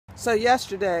So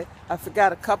yesterday, I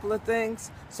forgot a couple of things,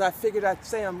 so I figured I'd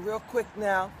say them real quick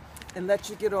now and let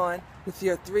you get on with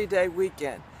your 3-day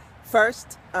weekend.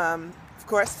 First, of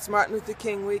course, it's Martin Luther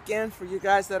King weekend for you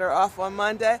guys that are off on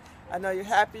Monday. I know you're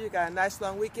happy, you got a nice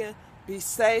long weekend. Be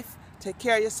safe, take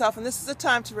care of yourself, and this is a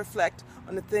time to reflect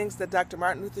on the things that Dr.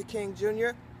 Martin Luther King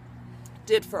Jr.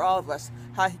 did for all of us,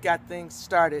 how he got things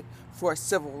started for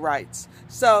civil rights.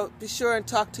 So be sure and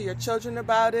talk to your children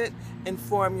about it,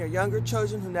 inform your younger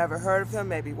children who never heard of him,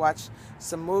 maybe watch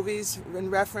some movies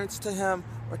in reference to him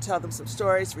or tell them some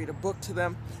stories, read a book to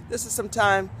them. This is some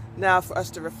time now for us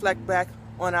to reflect back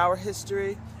on our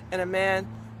history and a man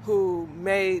who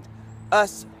made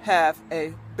us have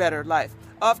a better life.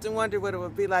 I often wonder what it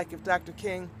would be like if Dr.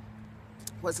 King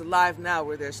was alive now,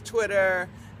 where there's Twitter,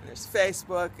 and there's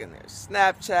Facebook, and there's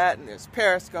Snapchat, and there's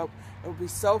Periscope. It would be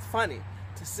so funny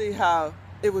to see how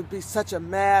it would be such a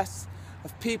mass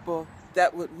of people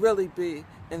that would really be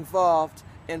involved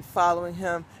in following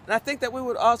him. And I think that we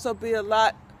would also be a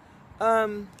lot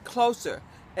closer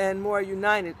and more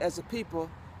united as a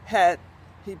people had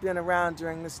he been around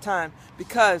during this time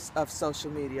because of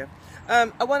social media.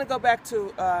 I want to go back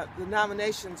to the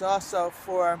nominations also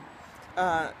for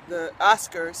the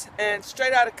Oscars, and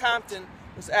Straight Outta Compton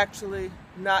was actually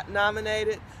not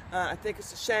nominated. I think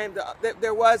it's a shame.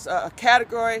 There was a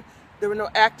category. There were no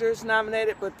actors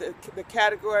nominated, but the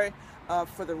category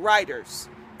for the writers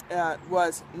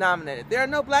was nominated. There are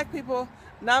no black people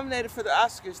nominated for the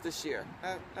Oscars this year.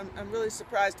 I'm really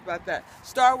surprised about that.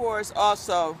 Star Wars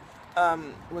also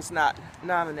was not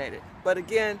nominated. But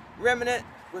again, Remnant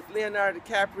with Leonardo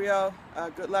DiCaprio,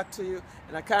 good luck to you.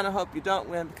 And I kind of hope you don't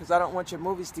win, because I don't want your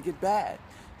movies to get bad.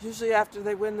 Usually after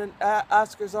they win the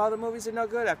Oscars, all the movies are no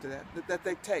good after that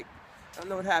they take. I don't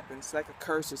know what happens, like a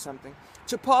curse or something.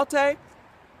 Chipotle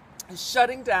is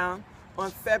shutting down on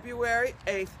February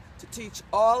 8th to teach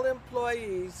all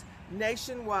employees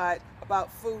nationwide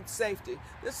about food safety.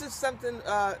 This is something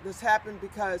that's happened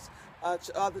because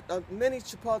many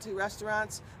Chipotle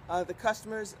restaurants, the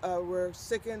customers were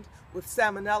sickened with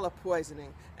salmonella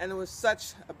poisoning, and it was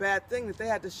such a bad thing that they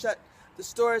had to shut the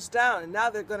stores down, and now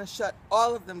they're going to shut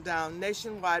all of them down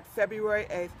nationwide February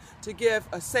 8th to give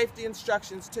safety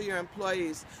instructions to your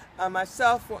employees.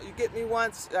 Myself, you get me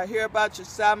once, I hear about your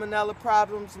salmonella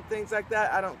problems and things like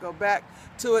that, I don't go back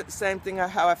to it. The same thing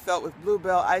how I felt with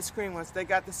Bluebell ice cream once they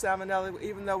got the salmonella,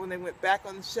 even though when they went back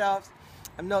on the shelves,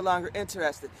 I'm no longer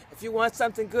interested. If you want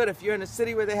something good, if you're in a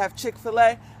city where they have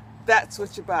Chick-fil-A, that's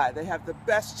what you buy. They have the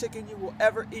best chicken you will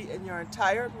ever eat in your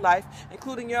entire life,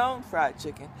 including your own fried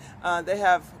chicken. They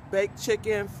have baked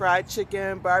chicken, fried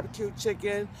chicken, barbecue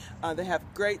chicken. They have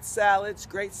great salads,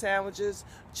 great sandwiches.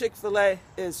 Chick-fil-A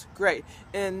is great.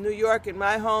 In New York, in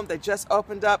my home, they just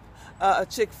opened up a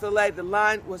Chick-fil-A. The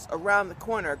line was around the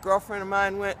corner. A girlfriend of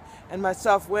mine went and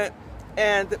myself went,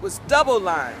 and it was double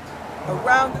lined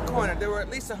around the corner. There were at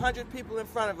least 100 people in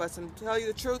front of us, and to tell you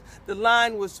the truth, the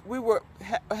line was,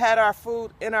 had our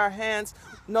food in our hands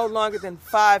no longer than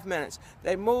 5 minutes.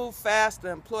 They move fast,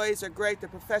 the employees are great, they're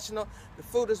professional, the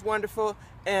food is wonderful,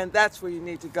 and that's where you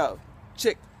need to go.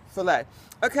 Chick-fil-A.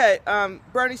 Okay,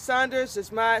 Bernie Sanders is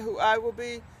who I will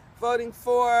be voting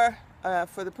for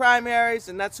the primaries,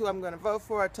 and that's who I'm going to vote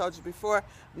for. I told you before,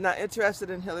 I'm not interested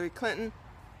in Hillary Clinton.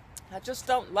 I just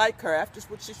don't like her after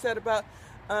what she said about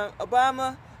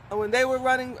Obama, when they were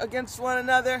running against one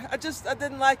another. I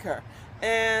didn't like her,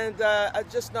 and I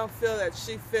just don't feel that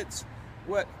she fits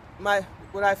what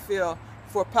I feel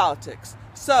for politics.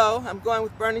 So I'm going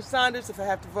with Bernie Sanders if I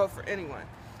have to vote for anyone.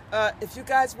 If you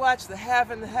guys watch The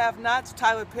Have and the Have-Nots,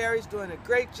 Tyler Perry's doing a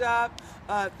great job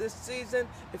this season.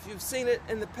 If you've seen it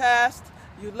in the past,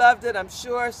 you loved it, I'm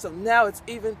sure. So now it's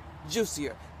even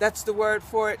juicier. That's the word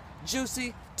for it.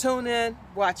 Juicy. Tune in,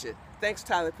 watch it. Thanks,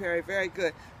 Tyler Perry. Very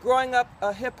good. Growing Up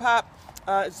Hip-Hop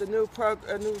is a new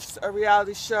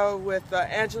reality show with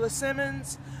Angela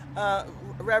Simmons,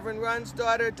 Reverend Run's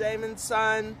daughter, Damon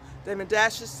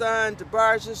Dash's son,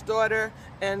 DeBarge's daughter,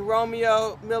 and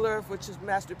Romeo Miller, which is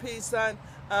Master P's son.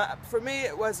 For me,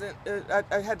 it wasn't,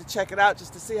 I had to check it out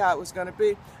just to see how it was going to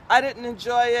be. I didn't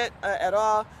enjoy it at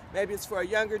all. Maybe it's for a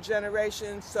younger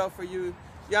generation, so for you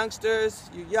youngsters,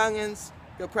 you youngins,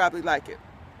 you'll probably like it.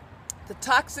 The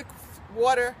toxic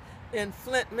water in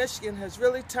Flint, Michigan has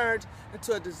really turned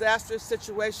into a disastrous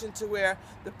situation to where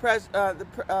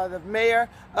the mayor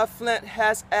of Flint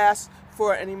has asked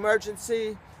for an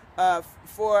emergency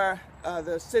for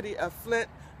the city of Flint,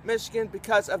 Michigan,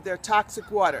 because of their toxic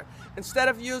water. Instead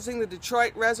of using the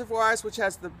Detroit reservoirs, which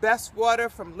has the best water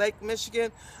from Lake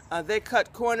Michigan, they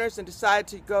cut corners and decided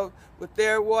to go with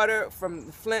their water from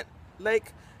the Flint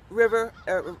Lake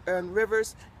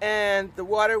rivers, and the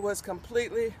water was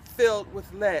completely filled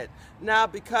with lead. Now,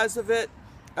 because of it,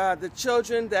 the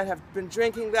children that have been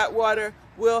drinking that water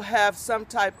will have some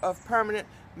type of permanent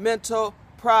mental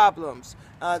problems.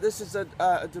 This is an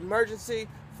emergency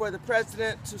for the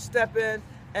president to step in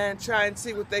and try and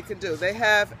see what they can do. They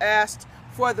have asked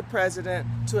for the president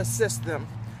to assist them.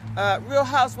 Real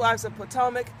Housewives of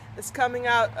Potomac is coming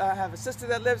out. I have a sister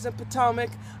that lives in Potomac,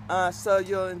 so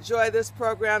you'll enjoy this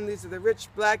program. These are the rich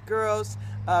black girls.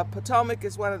 Potomac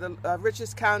is one of the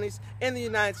richest counties in the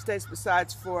United States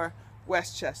besides for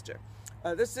Westchester.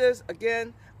 This is,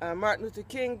 again, Martin Luther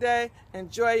King Day.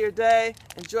 Enjoy your day,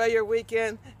 enjoy your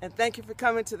weekend, and thank you for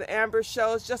coming to the Amber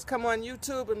Shows. Just come on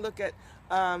YouTube and look at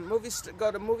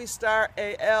go to Movie Star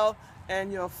AL,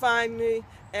 and you'll find me,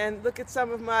 and look at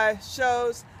some of my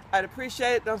shows. I'd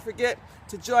appreciate it. Don't forget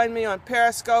to join me on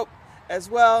Periscope as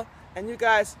well, and you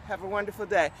guys have a wonderful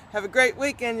day. Have a great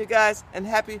weekend, you guys, and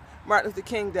happy Martin Luther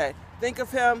King Day. Think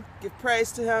of him, give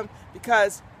praise to him,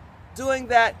 because doing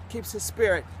that keeps his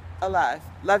spirit alive.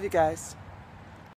 Love you guys.